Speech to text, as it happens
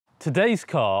Today's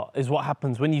car is what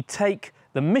happens when you take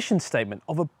the mission statement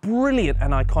of a brilliant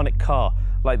and iconic car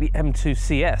like the M2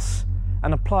 CS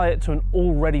and apply it to an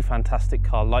already fantastic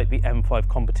car like the M5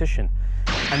 Competition.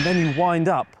 And then you wind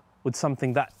up with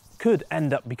something that could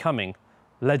end up becoming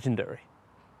legendary.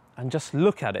 And just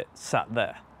look at it sat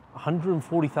there,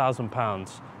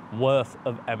 £140,000 worth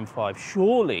of M5.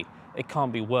 Surely it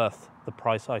can't be worth the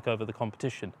price hike over the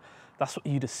Competition. That's what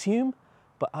you'd assume,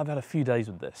 but I've had a few days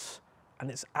with this and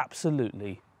it's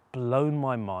absolutely blown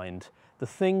my mind. The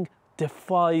thing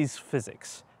defies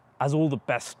physics, as all the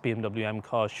best BMW M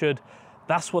cars should.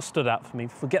 That's what stood out for me.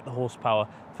 Forget the horsepower,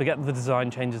 forget the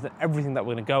design changes and everything that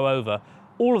we're gonna go over.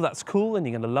 All of that's cool and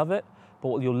you're gonna love it, but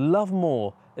what you'll love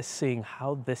more is seeing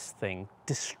how this thing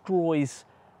destroys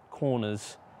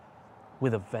corners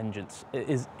with a vengeance. It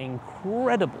is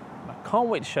incredible. I can't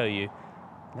wait to show you.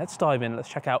 Let's dive in, let's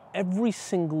check out every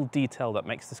single detail that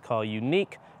makes this car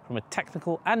unique from a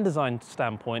technical and design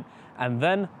standpoint, and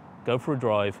then go for a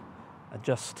drive and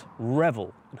just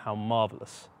revel in how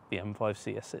marvelous the M5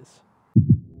 CS is.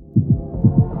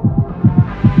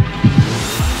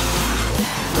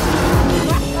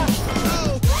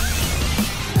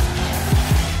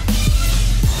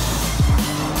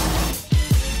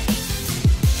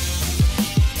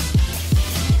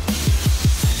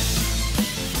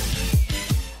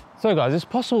 So guys, it's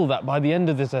possible that by the end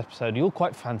of this episode, you'll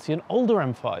quite fancy an older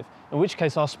M5, in which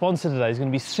case our sponsor today is going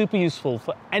to be super useful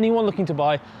for anyone looking to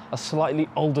buy a slightly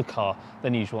older car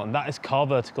than usual, and that is Car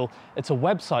Vertical. It's a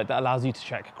website that allows you to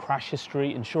check crash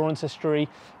history, insurance history,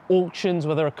 auctions,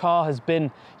 whether a car has been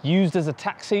used as a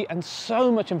taxi, and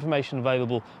so much information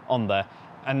available on there.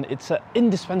 And it's an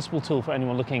indispensable tool for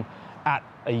anyone looking at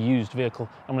a used vehicle.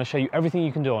 I'm going to show you everything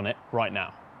you can do on it right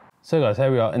now. So guys,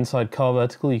 here we are inside Car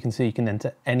Vertical. You can see you can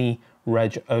enter any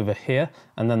reg over here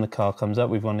and then the car comes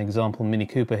up. We've got an example Mini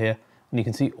Cooper here and you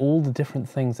can see all the different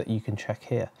things that you can check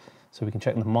here. So we can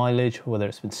check the mileage, whether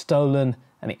it's been stolen,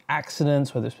 any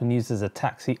accidents, whether it's been used as a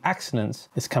taxi. Accidents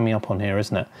is coming up on here,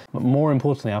 isn't it? But more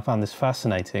importantly, I found this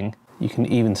fascinating. You can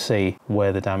even see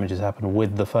where the damage has happened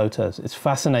with the photos. It's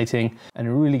fascinating and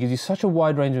it really gives you such a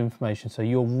wide range of information, so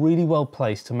you're really well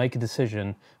placed to make a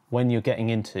decision when you're getting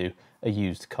into a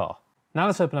used car. Now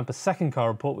let's open up a second car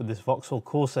report with this Vauxhall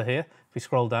Corsa here. If we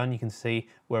scroll down, you can see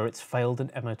where it's failed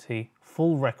an MOT,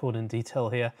 full record in detail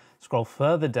here. Scroll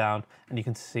further down and you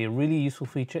can see a really useful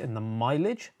feature in the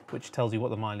mileage, which tells you what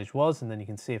the mileage was, and then you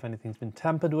can see if anything's been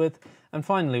tampered with. And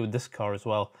finally with this car as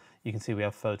well, you can see we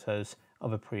have photos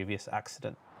of a previous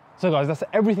accident. So guys, that's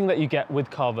everything that you get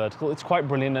with Car Vertical. It's quite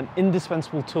brilliant, an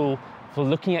indispensable tool for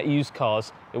looking at used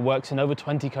cars. It works in over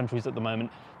 20 countries at the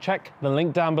moment. Check the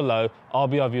link down below.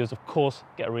 RBR viewers, of course,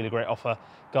 get a really great offer.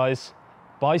 Guys,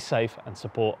 buy safe and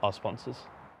support our sponsors.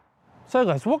 So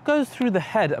guys, what goes through the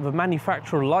head of a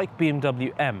manufacturer like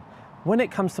BMW M when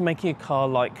it comes to making a car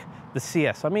like the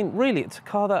CS? I mean, really, it's a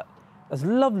car that, as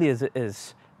lovely as it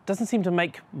is, doesn't seem to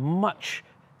make much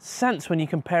sense when you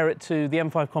compare it to the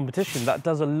M5 Competition that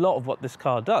does a lot of what this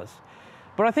car does.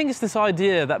 But I think it's this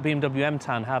idea that BMW M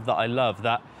Town have that I love,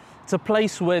 that it's a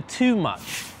place where too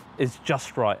much is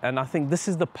just right. And I think this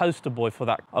is the poster boy for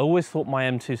that. I always thought my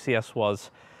M2 CS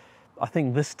was. I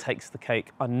think this takes the cake.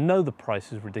 I know the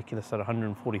price is ridiculous at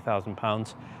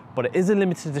 £140,000, but it is a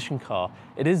limited edition car.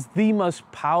 It is the most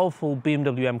powerful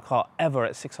BMW M car ever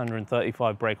at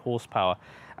 635 brake horsepower.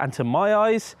 And to my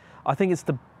eyes, I think it's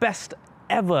the best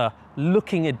ever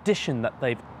looking edition that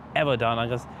they've ever done.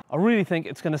 I really think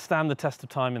it's going to stand the test of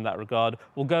time in that regard.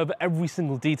 We'll go over every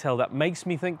single detail that makes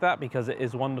me think that, because it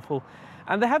is wonderful.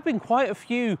 And there have been quite a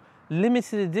few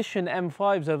limited edition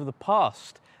M5s over the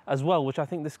past as well, which I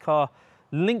think this car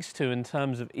links to in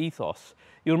terms of ethos.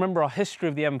 You'll remember our history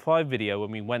of the M5 video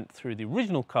when we went through the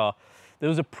original car. There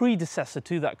was a predecessor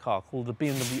to that car called the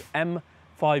BMW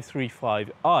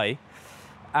M535i,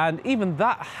 and even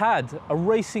that had a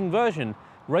racing version.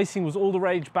 Racing was all the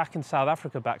rage back in South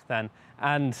Africa back then,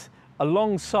 and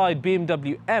alongside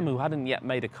BMW M, who hadn't yet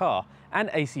made a car, and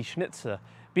AC Schnitzer,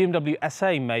 BMW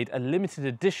SA made a limited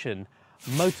edition,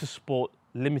 Motorsport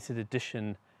Limited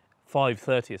Edition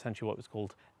 530, essentially what it was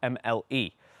called,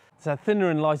 MLE. It's had thinner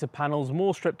and lighter panels,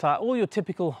 more stripped out, all your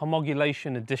typical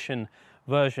homologation edition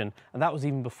version, and that was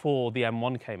even before the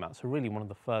M1 came out, so really one of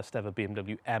the first ever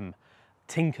BMW M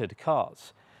tinkered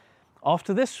cars.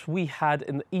 After this, we had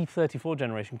in the E34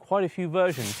 generation quite a few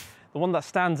versions. The one that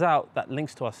stands out, that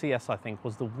links to our CS, I think,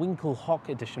 was the Winkelhock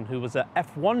edition, who was an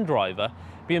F1 driver.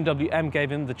 BMW M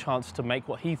gave him the chance to make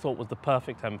what he thought was the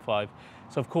perfect M5.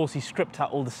 So of course he stripped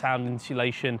out all the sound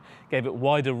insulation, gave it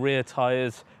wider rear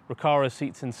tyres, recaro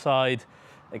seats inside,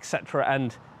 etc.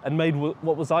 and made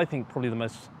what was, I think, probably the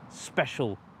most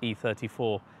special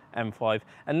E34 M5,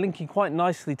 and linking quite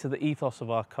nicely to the ethos of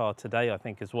our car today, I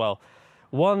think, as well.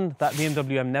 One that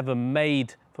BMW M never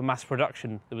made for mass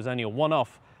production, there was only a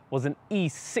one-off, was an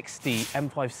E60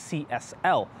 M5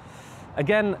 CSL.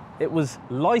 Again, it was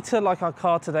lighter like our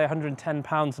car today, 110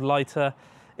 pounds lighter.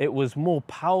 It was more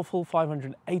powerful,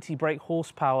 580 brake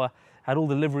horsepower, had all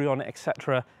the livery on it,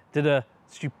 etc. Did a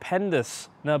stupendous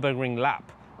Nurburgring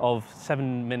lap of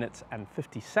 7 minutes and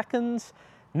 50 seconds.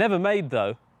 Never made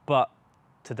though, but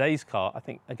today's car, I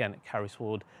think, again, it carries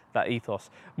forward that ethos.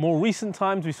 More recent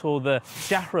times, we saw the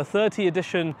Jahra 30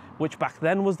 edition, which back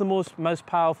then was the most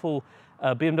powerful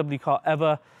BMW car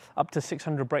ever, up to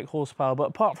 600 brake horsepower. But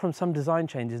apart from some design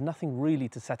changes, nothing really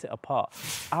to set it apart.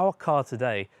 Our car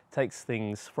today takes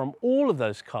things from all of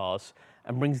those cars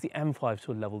and brings the M5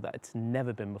 to a level that it's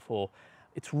never been before.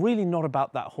 It's really not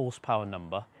about that horsepower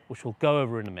number, which we'll go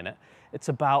over in a minute. It's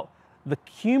about the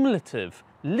cumulative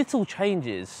little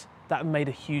changes that have made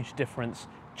a huge difference,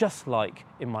 just like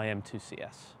in my M2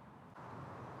 CS.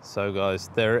 So guys,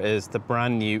 there is the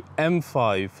brand new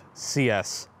M5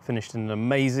 CS, finished in an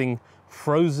amazing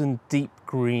frozen deep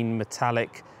green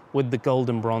metallic with the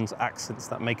golden bronze accents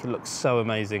that make it look so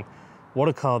amazing. What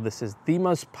a car this is. The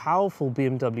most powerful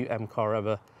BMW M car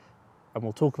ever. And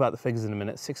we'll talk about the figures in a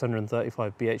minute,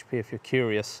 635 bhp if you're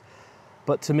curious.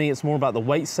 But to me, it's more about the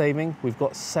weight saving. We've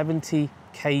got 70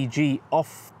 kg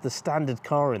off the standard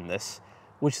car in this,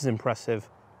 which is impressive.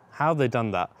 How have they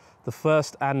done that? The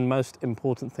first and most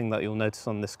important thing that you'll notice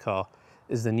on this car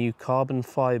is the new carbon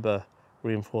fiber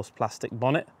reinforced plastic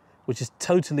bonnet, which is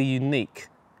totally unique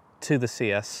to the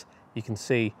CS. You can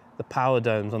see the power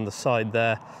domes on the side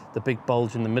there, the big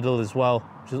bulge in the middle as well,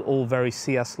 which is all very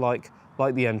CS-like,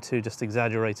 like the M2, just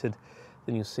exaggerated.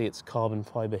 Then you'll see it's carbon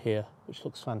fiber here, which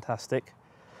looks fantastic.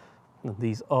 And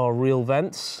these are real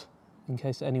vents, in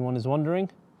case anyone is wondering,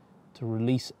 to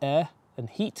release air and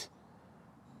heat.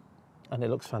 And it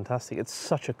looks fantastic. It's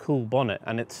such a cool bonnet,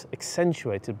 and it's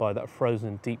accentuated by that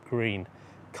frozen deep green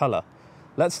color.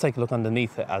 Let's take a look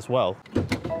underneath it as well.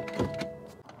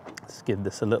 Let's give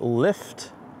this a little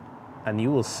lift, and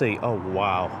you will see, oh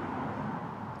wow,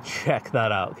 check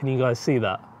that out. Can you guys see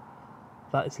that?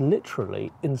 That is literally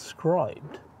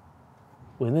inscribed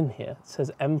within here. It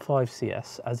says M5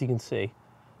 CS, as you can see.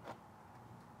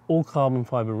 All carbon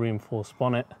fiber reinforced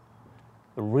bonnet.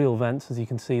 The real vents, as you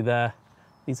can see there.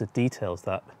 These are details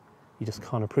that you just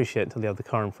can't appreciate until you have the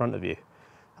car in front of you.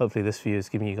 Hopefully this view is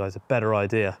giving you guys a better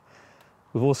idea.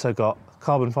 We've also got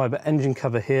carbon fiber engine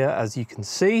cover here, as you can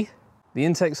see. The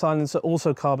intake silencer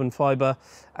also carbon fiber,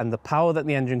 and the power that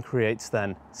the engine creates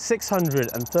then,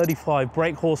 635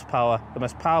 brake horsepower, the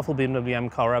most powerful BMW M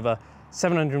car ever,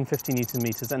 750 Newton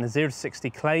meters, and a 0 to 60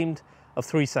 claimed of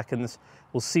 3 seconds.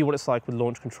 We'll see what it's like with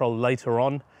launch control later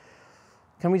on.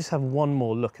 Can we just have one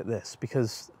more look at this?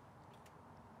 Because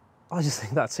I just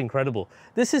think that's incredible.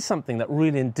 This is something that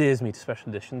really endears me to special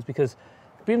editions, because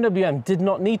BMW M did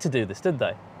not need to do this, did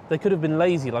they? They could have been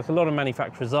lazy, like a lot of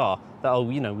manufacturers are, that, oh,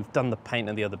 you know, we've done the paint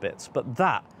and the other bits. But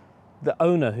that, the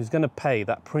owner who's going to pay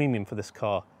that premium for this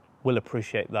car will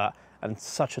appreciate that, and it's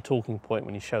such a talking point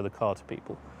when you show the car to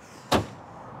people.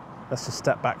 Let's just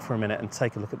step back for a minute and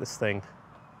take a look at this thing.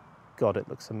 God, it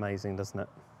looks amazing, doesn't it?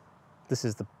 This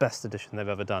is the best edition they've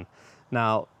ever done.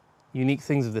 Now, unique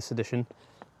things of this edition,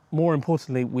 more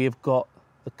importantly, we have got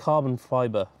the carbon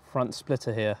fiber front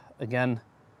splitter here, again,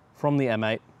 from the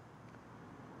M8.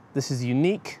 This is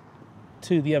unique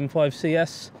to the M5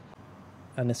 CS,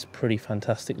 and it's pretty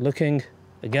fantastic looking.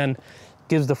 Again,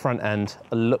 gives the front end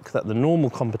a look that the normal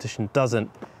competition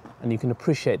doesn't, and you can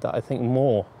appreciate that, I think,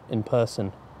 more in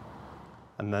person.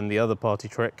 And then the other party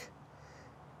trick,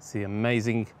 it's the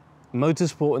amazing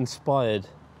motorsport-inspired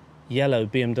yellow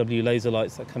BMW laser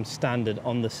lights that come standard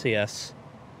on the CS.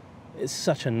 It's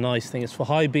such a nice thing. It's for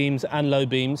high beams and low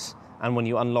beams, and when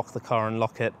you unlock the car and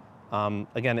lock it,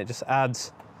 again, it just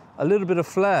adds a little bit of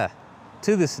flair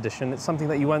to this edition. It's something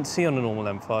that you won't see on a normal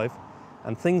M5,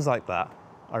 and things like that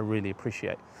I really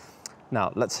appreciate.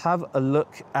 Now, let's have a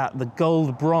look at the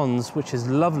gold bronze, which is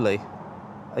lovely.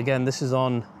 Again, this is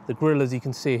on the grille, as you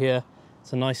can see here.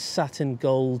 It's a nice satin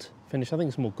gold finish. I think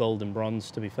it's more gold than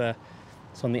bronze, to be fair.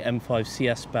 It's on the M5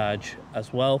 CS badge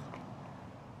as well.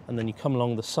 And then you come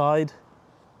along the side,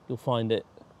 you'll find it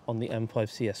on the M5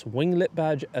 CS winglet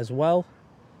badge as well.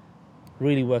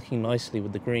 Really working nicely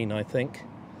with the green, I think.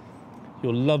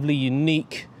 Your lovely,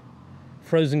 unique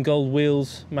frozen gold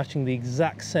wheels matching the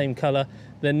exact same color.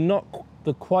 They're not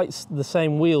quite the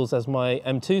same wheels as my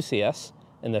M2 CS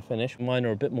in their finish. Mine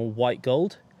are a bit more white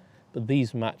gold, but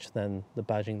these match then the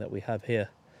badging that we have here.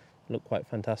 Look quite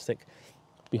fantastic.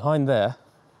 Behind there,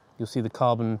 you'll see the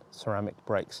carbon ceramic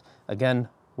brakes. Again,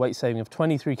 weight saving of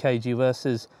 23 kg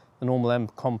versus the normal M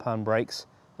compound brakes.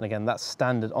 And again, that's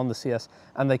standard on the CS.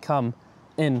 And they come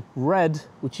in red,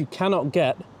 which you cannot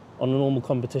get on a normal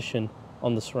competition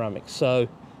on the ceramic. So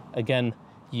again,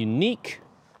 unique.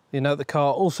 You know, the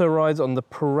car also rides on the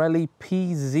Pirelli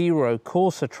P0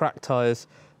 Corsa track tyres,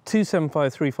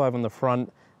 275/35 on the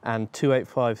front and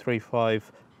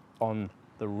 285/35 on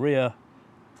the rear.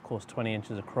 Of course, 20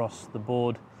 inches across the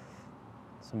board.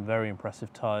 Some very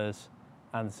impressive tyres,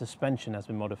 and the suspension has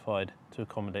been modified to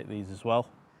accommodate these as well.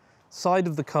 Side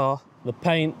of the car, the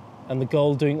paint and the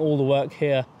gold doing all the work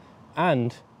here,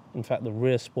 and in fact the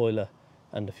rear spoiler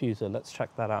and diffuser. Let's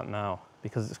check that out now,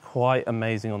 because it's quite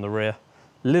amazing on the rear.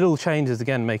 Little changes,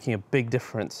 again, making a big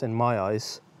difference in my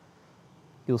eyes.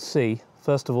 You'll see,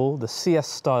 first of all, the CS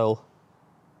style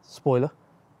spoiler,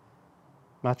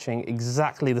 matching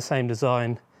exactly the same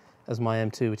design as my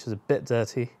M2, which is a bit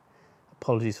dirty.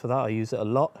 Apologies for that, I use it a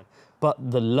lot.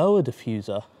 But the lower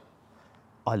diffuser,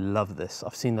 I love this.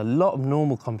 I've seen a lot of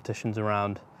normal competitions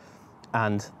around,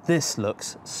 and this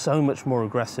looks so much more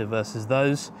aggressive versus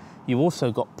those. You've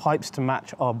also got pipes to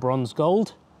match our bronze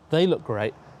gold. They look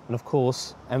great. And of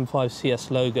course, M5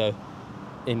 CS logo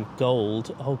in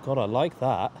gold. Oh God, I like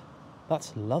that.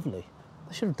 That's lovely.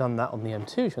 They should have done that on the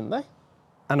M2, shouldn't they?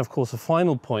 And of course, a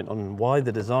final point on why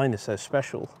the design is so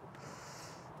special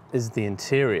is the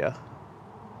interior,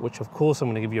 which of course I'm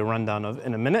going to give you a rundown of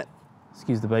in a minute.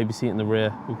 Excuse the baby seat in the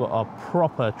rear. We've got our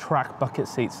proper track bucket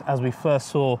seats, as we first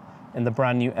saw in the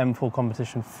brand new M4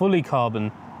 competition, fully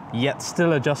carbon, yet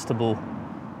still adjustable.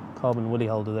 Carbon willy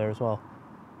holder there as well.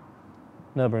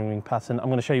 Nurburgring pattern. I'm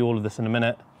going to show you all of this in a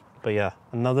minute. But yeah,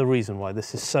 another reason why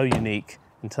this is so unique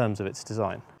in terms of its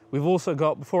design. We've also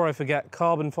got, before I forget,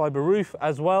 carbon fiber roof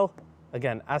as well.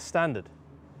 Again, as standard.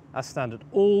 As standard.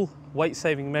 All weight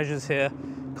saving measures here.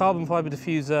 Carbon fiber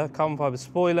diffuser, carbon fiber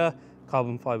spoiler,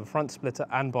 carbon fiber front splitter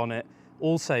and bonnet,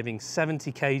 all saving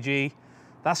 70 kg.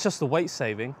 That's just the weight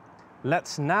saving.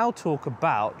 Let's now talk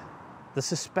about the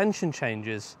suspension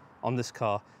changes on this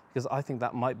car, because I think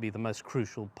that might be the most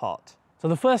crucial part. So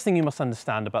the first thing you must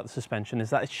understand about the suspension is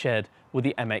that it's shared with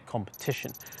the M8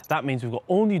 competition. That means we've got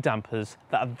all new dampers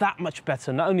that are that much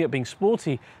better, not only at being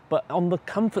sporty, but on the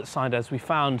comfort side, as we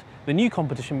found the new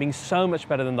competition being so much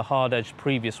better than the hard-edged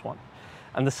previous one.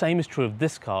 And the same is true of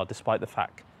this car, despite the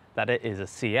fact that it is a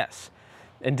CS.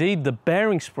 Indeed, the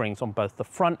bearing springs on both the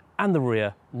front and the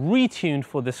rear retuned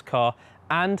for this car,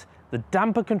 and the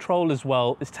damper control as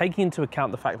well is taking into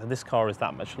account the fact that this car is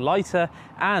that much lighter,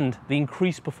 and the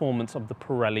increased performance of the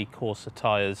Pirelli Corsa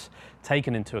tyres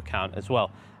taken into account as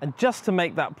well. And just to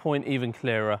make that point even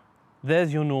clearer,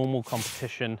 there's your normal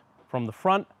competition from the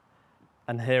front,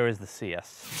 and here is the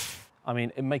CS. I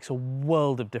mean, it makes a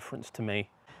world of difference to me.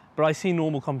 But I see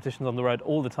normal competitions on the road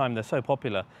all the time. They're so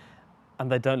popular,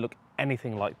 and they don't look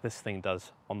anything like this thing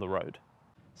does on the road.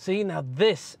 See, now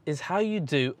this is how you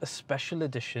do a special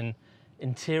edition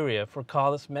interior for a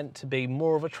car that's meant to be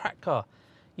more of a track car.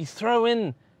 You throw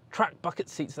in track bucket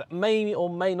seats that may or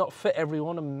may not fit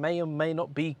everyone and may or may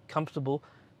not be comfortable,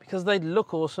 because they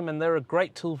look awesome and they're a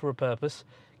great tool for a purpose,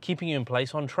 keeping you in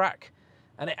place on track.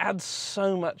 And it adds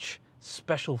so much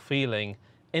special feeling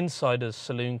inside a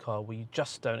saloon car where you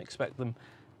just don't expect them.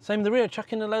 Same in the rear,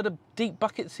 chuck in a load of deep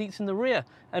bucket seats in the rear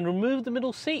and remove the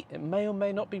middle seat. It may or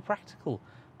may not be practical,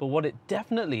 but what it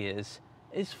definitely is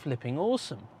flipping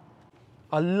awesome.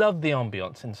 I love the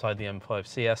ambience inside the M5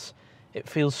 CS. It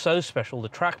feels so special. The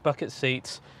track bucket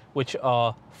seats, which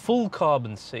are full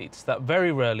carbon seats that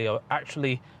very rarely are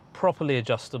actually properly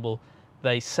adjustable.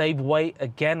 They save weight.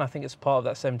 Again, I think it's part of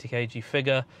that 70 kg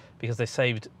figure, because they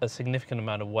saved a significant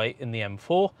amount of weight in the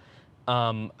M4.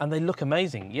 And they look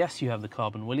amazing. Yes, you have the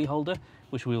carbon willy holder,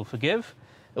 which we'll forgive.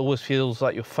 It always feels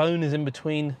like your phone is in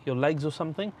between your legs or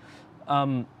something.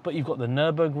 But you've got the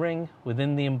Nurburgring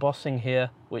within the embossing here,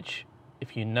 which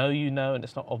if you know, you know, and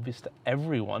it's not obvious to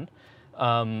everyone.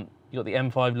 You've got the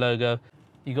M5 logo.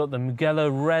 You've got the Mugello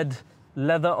red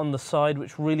leather on the side,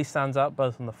 which really stands out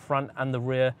both on the front and the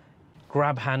rear.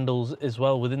 Grab handles as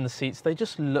well within the seats. They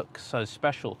just look so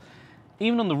special.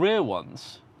 Even on the rear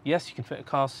ones, yes, you can fit a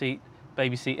car seat,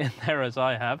 baby seat in there, as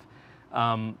I have.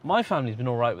 My family's been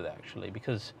all right with it, actually,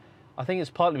 because I think it's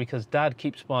partly because Dad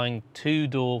keeps buying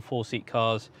 2-door, 4-seat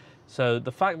cars. So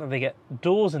the fact that they get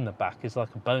doors in the back is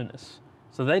like a bonus.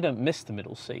 So they don't miss the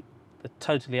middle seat. They're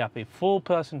totally happy.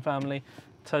 4-person family,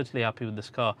 totally happy with this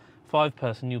car.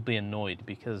 5-person, you'll be annoyed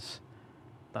because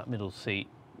that middle seat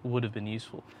would have been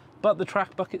useful. But the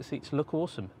track bucket seats look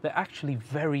awesome. They're actually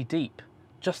very deep,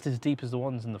 just as deep as the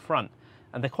ones in the front.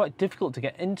 And they're quite difficult to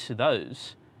get into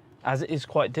those as it is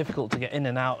quite difficult to get in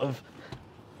and out of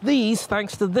these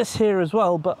thanks to this here as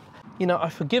well. But you know, I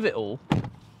forgive it all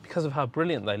because of how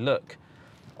brilliant they look.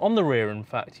 On the rear, in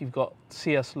fact, you've got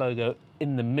CS logo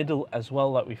in the middle as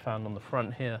well, like we found on the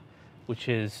front here, which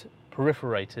is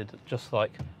perforated just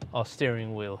like our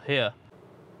steering wheel here.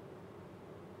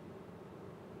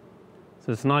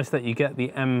 So it's nice that you get the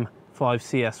M5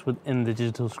 CS within the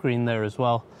digital screen there as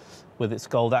well, with its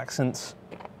gold accents.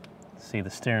 See the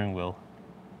steering wheel,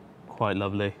 quite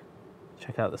lovely.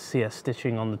 Check out the CS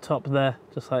stitching on the top there,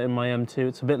 just like in my M2.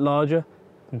 It's a bit larger.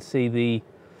 You can see the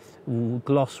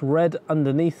gloss red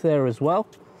underneath there as well.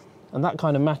 And that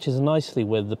kind of matches nicely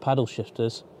with the paddle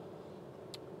shifters,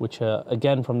 which are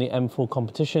again from the M4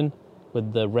 competition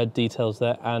with the red details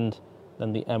there, and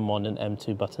then the M1 and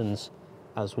M2 buttons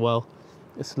as well.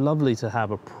 It's lovely to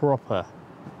have a proper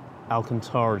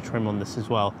Alcantara trim on this as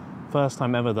well. First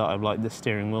time ever that I've liked this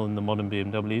steering wheel in the modern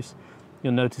BMWs.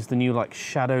 You'll notice the new like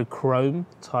shadow chrome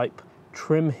type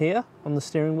trim here on the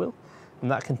steering wheel,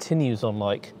 and that continues on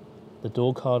like the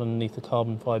door card underneath the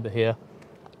carbon fiber here.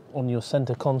 On your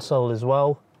center console as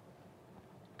well,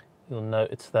 you'll note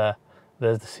it's there.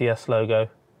 There's the CS logo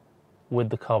with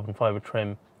the carbon fiber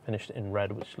trim finished in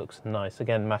red, which looks nice.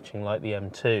 Again, matching like the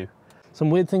M2. Some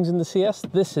weird things in the CS.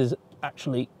 This is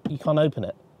actually, you can't open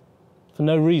it for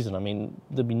no reason. I mean,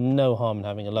 there'd be no harm in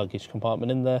having a luggage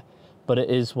compartment in there, but it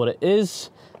is what it is.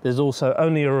 There's also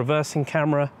only a reversing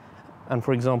camera, and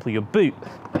for example, your boot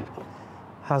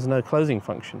has no closing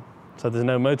function. So there's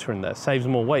no motor in there. Saves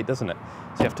more weight, doesn't it?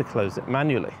 So you have to close it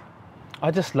manually.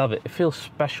 I just love it. It feels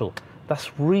special.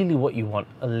 That's really what you want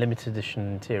a limited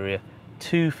edition interior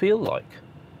to feel like.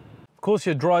 Of course,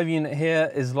 your drive unit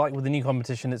here is like with the new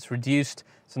competition, it's reduced.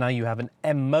 So now you have an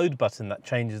M mode button that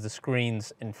changes the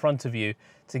screens in front of you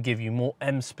to give you more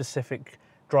M specific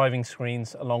driving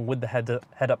screens along with the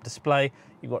head-up display.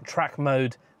 You've got track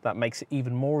mode that makes it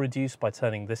even more reduced by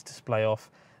turning this display off.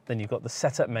 Then you've got the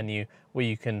setup menu where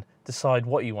you can decide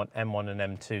what you want M1 and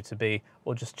M2 to be,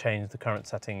 or just change the current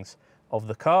settings of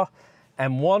the car.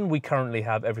 M1, we currently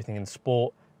have everything in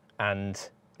Sport, and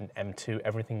in M2,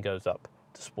 everything goes up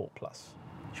to Sport Plus.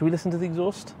 Should we listen to the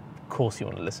exhaust? Of course you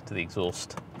want to listen to the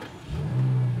exhaust.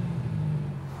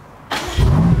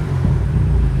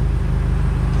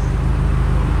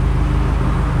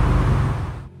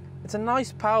 It's a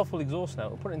nice, powerful exhaust note.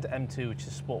 We'll put it into M2, which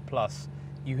is Sport Plus.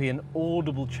 You hear an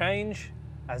audible change,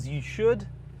 as you should,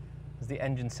 as the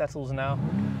engine settles now.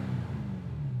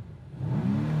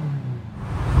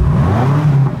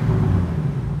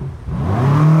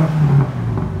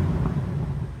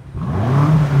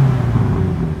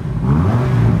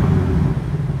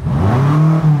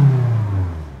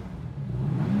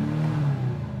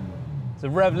 It's a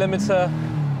rev limiter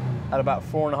at about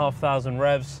 4,500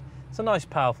 revs. It's a nice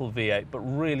powerful V8, but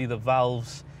really the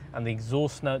valves and the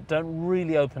exhaust note don't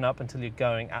really open up until you're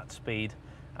going at speed,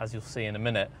 as you'll see in a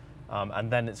minute.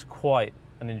 And then it's quite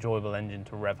an enjoyable engine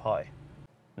to rev high.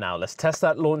 Now let's test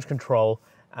that launch control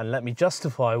and let me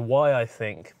justify why I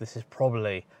think this is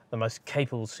probably the most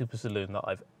capable Super Saloon that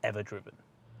I've ever driven.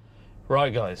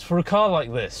 Right guys, for a car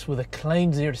like this with a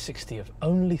claimed 0 to 60 of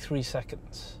only 3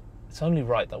 seconds, it's only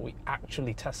right that we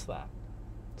actually test that.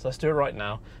 So let's do it right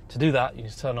now. To do that, you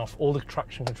need to turn off all the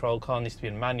traction control. Car needs to be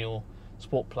in manual,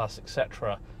 Sport Plus,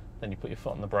 etc. Then you put your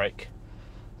foot on the brake.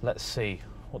 Let's see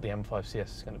what the M5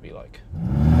 CS is going to be like.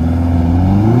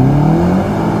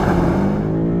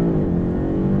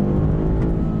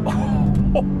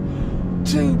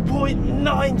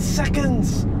 2.9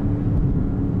 seconds!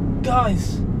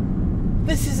 Guys,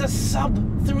 this is a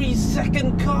sub 3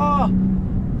 second car!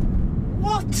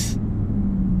 What?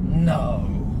 No.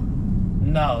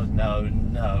 No, no,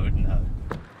 no, no.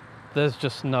 There's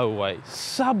just no way.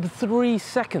 Sub 3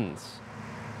 seconds.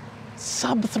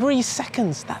 Sub 3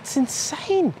 seconds, that's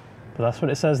insane. But that's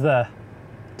what it says there,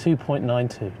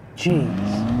 2.92.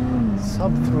 Jeez,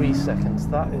 sub 3 seconds,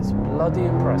 that is bloody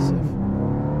impressive.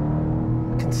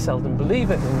 I can seldom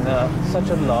believe it in such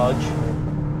a large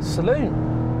saloon.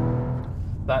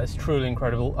 That is truly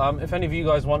incredible. If any of you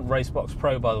guys want Racebox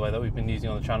Pro, by the way, that we've been using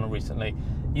on the channel recently,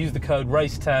 use the code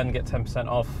RACE10, get 10%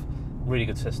 off. Really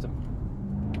good system.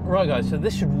 Right guys, so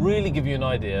this should really give you an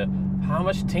idea of how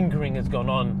much tinkering has gone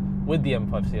on with the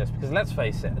M5 CS, because let's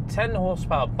face it, a 10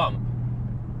 horsepower bump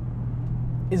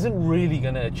isn't really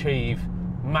going to achieve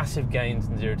massive gains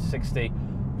in 0 to 60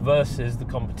 versus the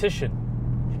competition.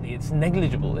 It's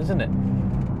negligible, isn't it?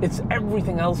 It's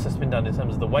everything else that's been done in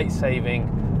terms of the weight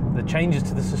saving, the changes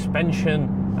to the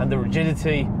suspension and the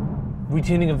rigidity,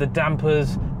 retuning of the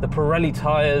dampers, the Pirelli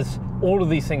tyres, all of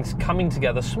these things coming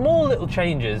together, small little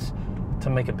changes to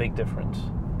make a big difference.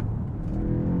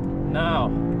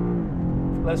 Now,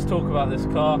 let's talk about this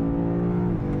car,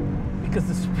 because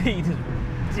the speed is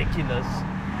ridiculous.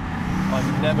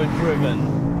 I've never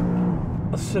driven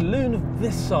a saloon of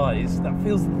this size that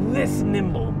feels this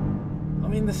nimble. I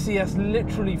mean, the CS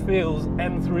literally feels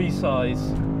M3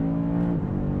 size.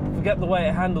 Forget the way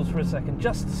it handles for a second,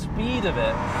 just the speed of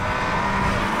it.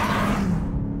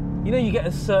 You know, you get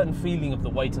a certain feeling of the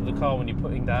weight of the car when you're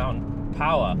putting down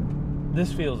power.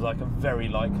 This feels like a very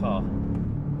light car.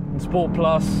 In Sport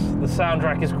Plus, the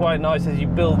soundtrack is quite nice as you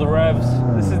build the revs.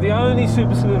 This is the only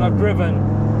super saloon I've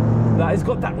driven that has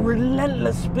got that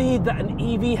relentless speed that an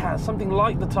EV has, something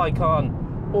like the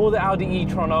Taycan, or the Audi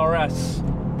e-tron RS,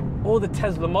 or the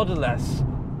Tesla Model S.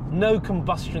 No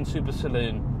combustion super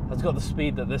saloon has got the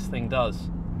speed that this thing does.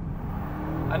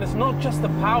 And it's not just the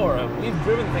power. We've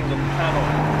driven things on the channel.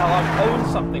 Hell, I've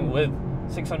owned something with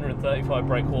 635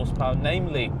 brake horsepower,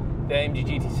 namely the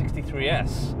AMG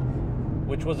GT63S,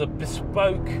 which was a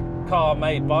bespoke car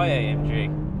made by AMG.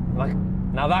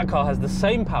 Now that car has the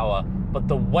same power, but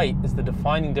the weight is the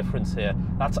defining difference here.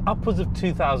 That's upwards of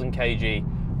 2,000 kg,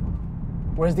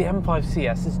 whereas the M5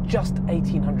 CS is just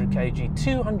 1,800 kg,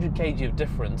 200 kg of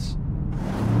difference.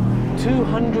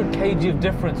 200 kg of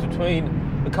difference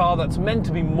between the car that's meant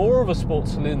to be more of a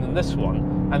sports saloon than this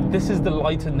one, and this is the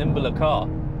lighter, nimbler car.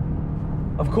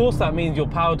 Of course, that means your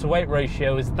power to weight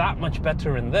ratio is that much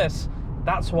better in this.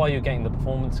 That's why you're getting the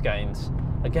performance gains.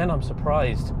 Again, I'm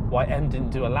surprised why M didn't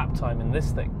do a lap time in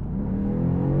this thing.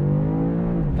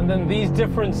 And then these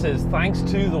differences, thanks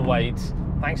to the weight,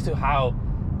 thanks to how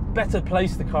better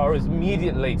placed the car is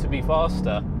immediately to be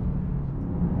faster,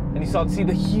 and you start to see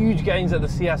the huge gains that the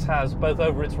CS has, both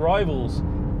over its rivals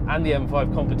and the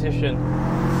M5 competition.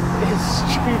 It is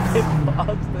stupid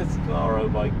fast, this car, oh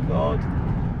my God.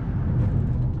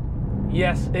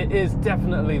 Yes, it is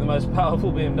definitely the most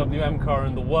powerful BMW M car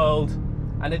in the world,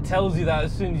 and it tells you that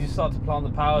as soon as you start to plant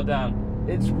the power down.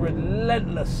 It's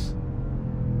relentless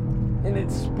in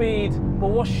its speed, but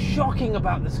what's shocking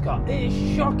about this car, it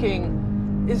is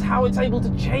shocking, is how it's able to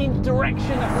change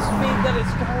direction at the speed that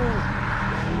it's going.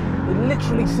 It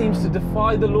literally seems to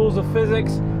defy the laws of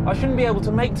physics. I shouldn't be able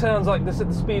to make turns like this at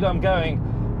the speed I'm going,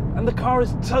 and the car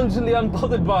is totally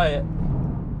unbothered by it.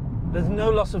 There's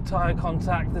no loss of tyre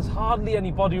contact, there's hardly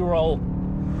any body roll.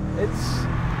 It's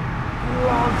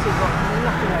glances like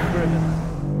nothing I've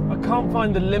driven. I can't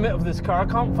find the limit of this car. I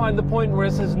can't find the point where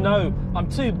it says, no, I'm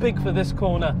too big for this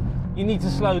corner, you need to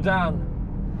slow down.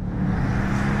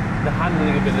 The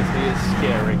handling ability is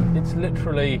scary. It's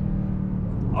literally,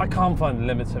 I can't find the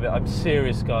limits of it. I'm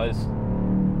serious, guys.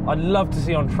 I'd love to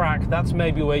see on track, that's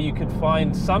maybe where you could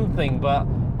find something, but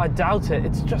I doubt it.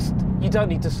 It's just, you don't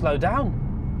need to slow down.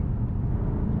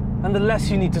 And the less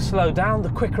you need to slow down, the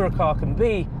quicker a car can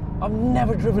be. I've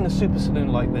never driven a super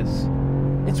saloon like this.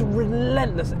 It's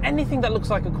relentless. Anything that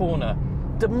looks like a corner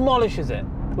demolishes it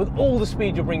with all the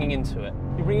speed you're bringing into it.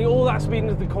 You're bringing all that speed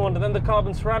into the corner, then the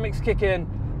carbon ceramics kick in,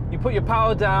 you put your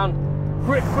power down,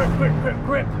 grip, grip, grip, grip,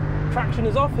 grip. Traction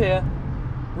is off here,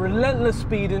 relentless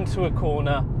speed into a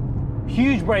corner,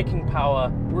 huge braking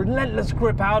power, relentless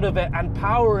grip out of it, and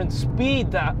power and speed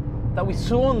that we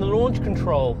saw on the launch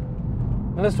control.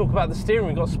 And let's talk about the steering.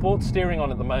 We've got sports steering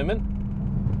on at the moment.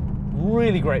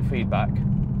 Really great feedback.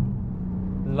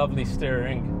 Lovely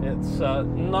steering. It's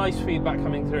nice feedback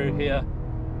coming through here.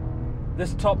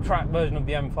 This top track version of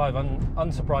the M5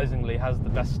 unsurprisingly has the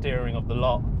best steering of the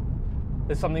lot.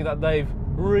 It's something that they've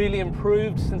really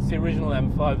improved since the original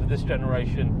M5 of this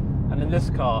generation, and in this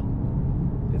car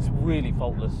it's really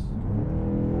faultless.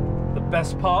 The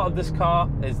best part of this car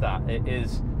is that it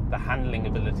is the handling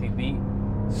ability, the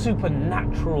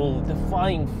supernatural,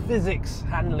 defying physics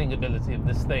handling ability of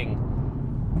this thing.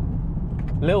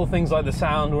 Little things like the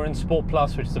sound. We're in Sport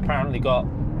Plus, which has apparently got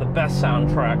the best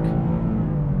soundtrack.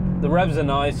 The revs are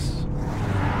nice.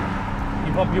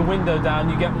 You pop your window down,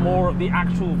 you get more of the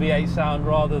actual V8 sound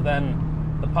rather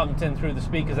than the pumped in through the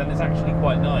speakers, and it's actually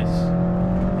quite nice.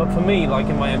 But for me, like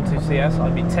in my M2 CS,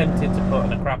 I'd be tempted to put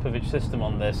an Akrapovic system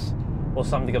on this, or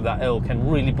something of that ilk,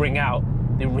 and really bring out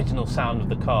the original sound of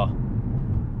the car.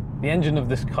 The engine of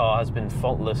this car has been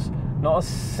faultless. Not a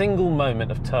single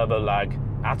moment of turbo lag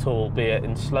at all, be it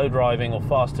in slow driving or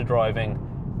faster driving.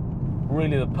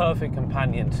 Really the perfect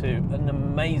companion to an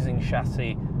amazing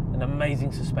chassis, an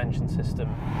amazing suspension system.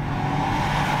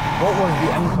 What was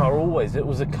the M car always? It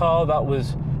was a car that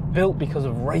was built because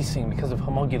of racing, because of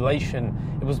homologation.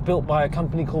 It was built by a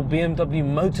company called BMW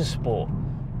Motorsport.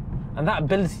 And that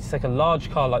ability to take a large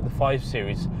car like the 5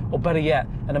 Series, or better yet,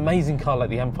 an amazing car like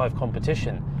the M5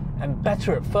 Competition, and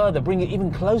better it further, bring it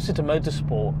even closer to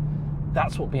motorsport,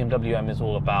 that's what BMW M is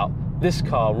all about. This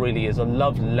car really is a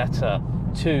love letter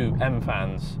to M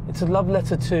fans. It's a love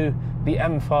letter to the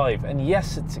M5, and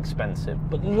yes, it's expensive,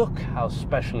 but look how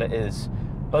special it is,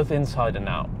 both inside and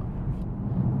out.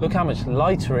 Look how much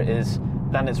lighter it is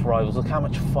than its rivals. Look how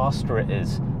much faster it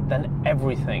is than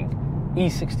everything.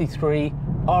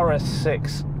 E63,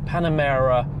 RS6,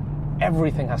 Panamera,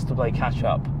 everything has to play catch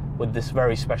up with this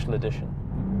very special edition.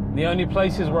 The only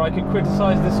places where I could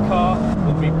criticize this car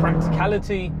would be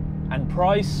practicality and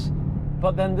price,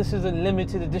 but then this is a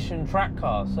limited edition track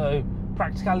car, so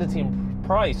practicality and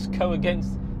price go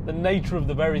against the nature of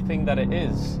the very thing that it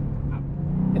is.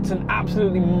 It's an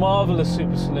absolutely marvelous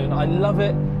super saloon. I love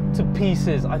it to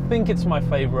pieces. I think it's my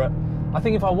favorite. I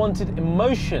think if I wanted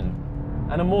emotion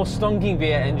and a more stonking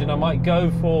V8 engine, I might go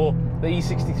for the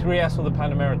E63S or the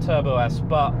Panamera Turbo S,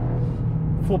 but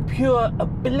for pure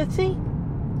ability,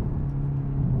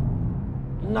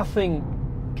 nothing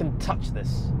can touch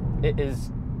this. It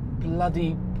is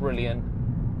bloody brilliant.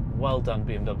 Well done,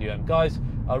 BMW M. Guys,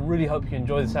 I really hope you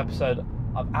enjoy this episode.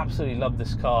 I've absolutely loved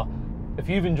this car. If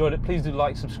you've enjoyed it, please do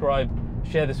like, subscribe,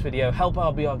 share this video, help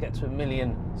RBR get to 1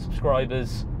 million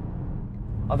subscribers.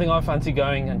 I think I fancy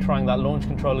going and trying that launch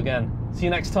control again. See you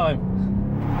next time.